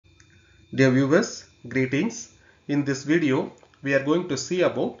Dear viewers, greetings. In this video, we are going to see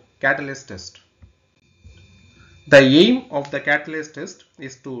about Catalase test. The aim of the Catalase test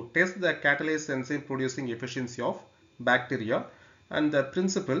is to test the catalase enzyme producing efficiency of bacteria, and the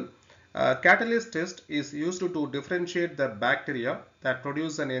principle Catalase test is used to differentiate the bacteria that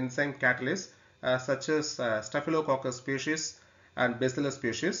produce an enzyme catalase such as Staphylococcus species and Bacillus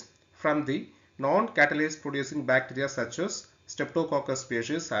species from the non-catalase producing bacteria such as Streptococcus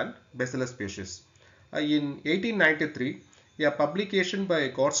species and Bacillus species. In 1893, a publication by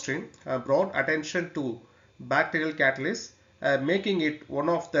Gottstein brought attention to bacterial catalase, making it one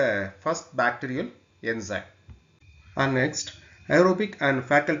of the first bacterial enzyme. And next, aerobic and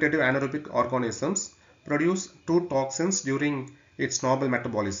facultative anaerobic organisms produce two toxins during its normal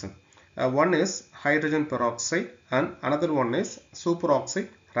metabolism. One is hydrogen peroxide and another one is superoxide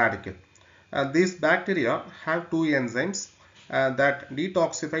radical. These bacteria have two enzymes that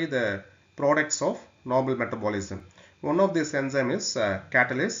detoxify the products of normal metabolism. One of these enzymes is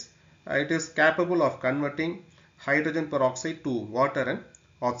catalase. It is capable of converting hydrogen peroxide to water and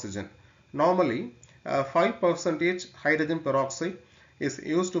oxygen. Normally, 5% hydrogen peroxide is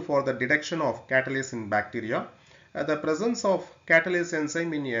used for the detection of catalase in bacteria. The presence of catalase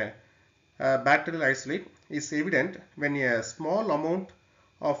enzyme in a bacterial isolate is evident when a small amount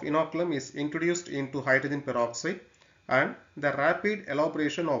of inoculum is introduced into hydrogen peroxide and the rapid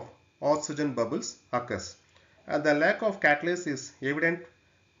elaboration of oxygen bubbles occurs. The lack of catalase is evident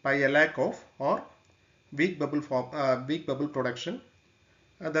by a lack of or weak bubble production.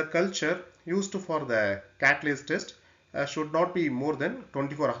 The culture used for the catalase test should not be more than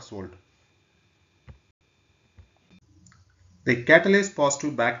 24 hours old. The catalase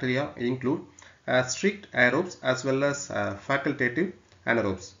positive bacteria include strict aerobes as well as facultative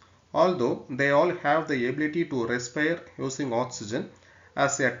anaerobes. Although they all have the ability to respire using oxygen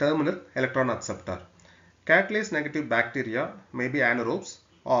as a terminal electron acceptor. Catalase negative bacteria may be anaerobes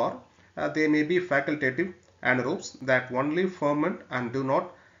or they may be facultative anaerobes that only ferment and do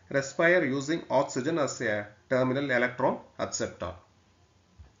not respire using oxygen as a terminal electron acceptor.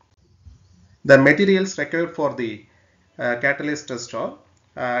 The materials required for the catalase test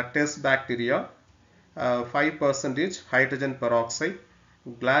are test bacteria, 5% hydrogen peroxide,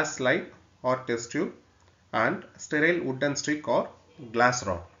 glass slide or test tube, and sterile wooden stick or glass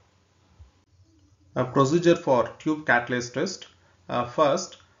rod. A procedure for tube catalase test.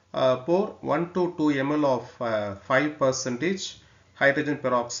 First, pour 1 to 2 ml of 5% hydrogen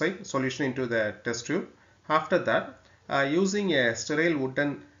peroxide solution into the test tube. After that, using a sterile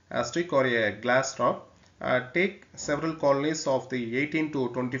wooden stick or a glass rod, take several colonies of the 18 to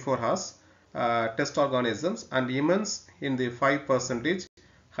 24 hours test organisms and immerse in the 5%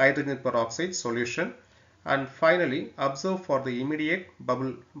 hydrogen peroxide solution, and finally observe for the immediate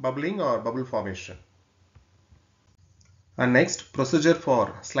bubbling or bubble formation. And next, procedure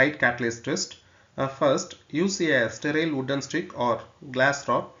for slide catalase test. First, use a sterile wooden stick or glass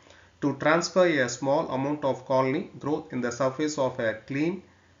rod to transfer a small amount of colony growth in the surface of a clean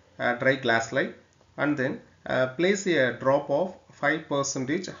dry glass slide, and then place a drop of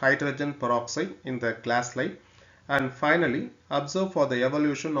 5% hydrogen peroxide in the glass slide, and finally observe for the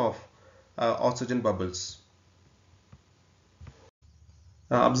evolution of oxygen bubbles.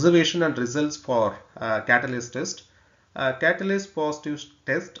 Observation and results for catalase test. Catalase positive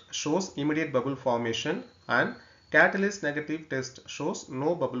test shows immediate bubble formation and catalase negative test shows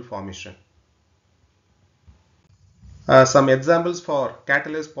no bubble formation. Some examples for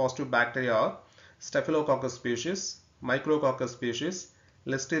catalase positive bacteria are Staphylococcus species, Micrococcus species,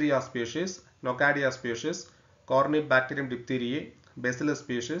 Listeria species, Nocardia species, Corynebacterium diphtheriae, Bacillus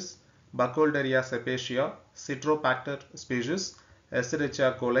species, Burkholderia cepacia, Citrobacter species,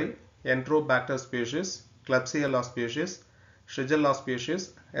 Escherichia coli, Enterobacter species, Klebsiella species, Shigella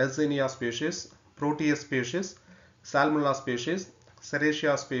species, Yersinia species, Proteus species, Salmonella species,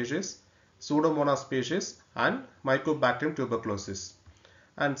 Serratia species, Pseudomonas species, and Mycobacterium tuberculosis.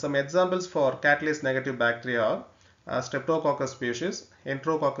 And some examples for catalase negative bacteria are Streptococcus species,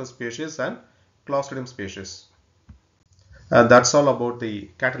 Enterococcus species, and Clostridium species. That's all about the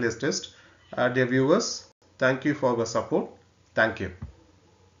catalase test. Dear viewers, thank you for your support. Thank you.